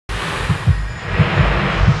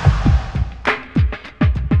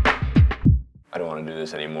want to do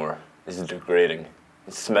this anymore. This is degrading.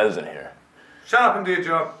 It smells in here. Shut up and do your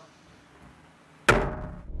job.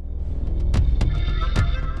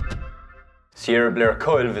 Sierra Blair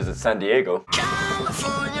Coyle visits San Diego.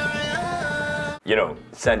 You know,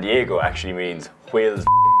 San Diego actually means whales.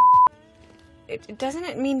 Doesn't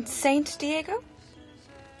it mean Saint Diego?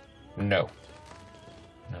 No.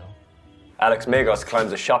 No. Alex Megos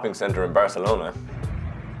climbs a shopping center in Barcelona.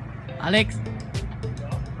 Alex!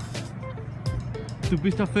 Du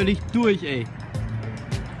bist doch völlig durch, ey.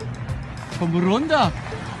 Komm runter!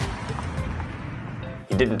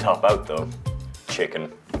 He didn't top out though. Chicken.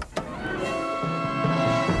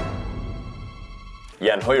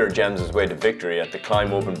 Jan Hoyer jams his way to victory at the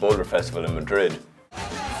Climb Open Boulder Festival in Madrid.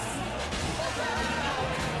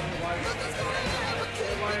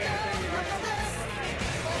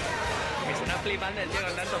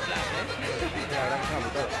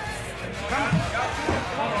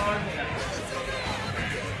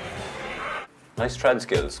 Nice trad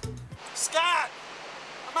skills. Scott!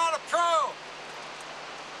 I'm out of pro!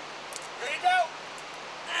 Ready to go?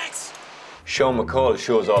 Thanks! Shauna McColl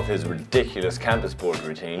shows off his ridiculous campus board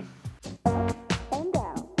routine. And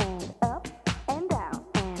down, and up, and down,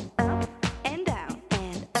 and up, and down,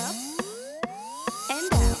 and up, and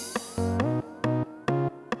down.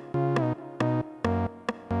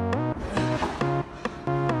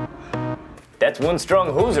 That's one strong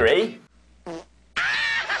hoser, eh?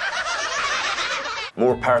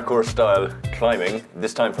 More parkour style climbing,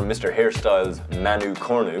 this time from Mr. Hairstyle's Manu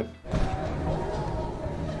Cornu.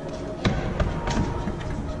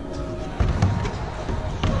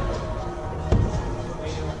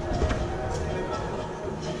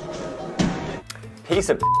 Piece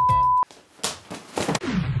of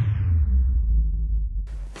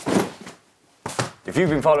If you've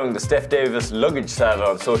been following the Steph Davis luggage saga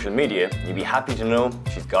on social media, you'd be happy to know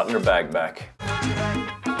she's gotten her bag back.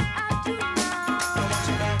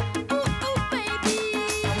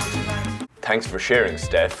 Thanks for sharing,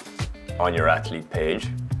 Steph, on your athlete page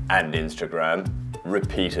and Instagram,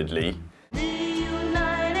 repeatedly.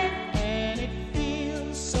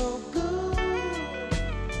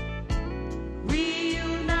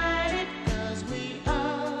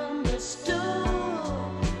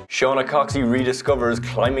 Shauna Coxsey rediscovers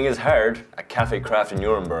climbing is hard at Cafe Kraft in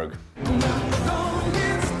Nuremberg.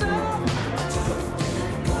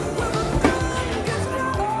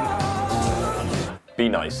 Be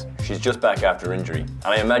nice, she's just back after injury, and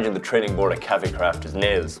I imagine the training board at Cafe Kraft is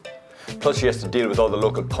nails. Plus she has to deal with all the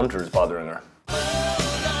local punters bothering her.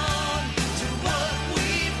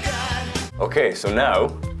 Okay, so now,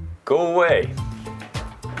 go away.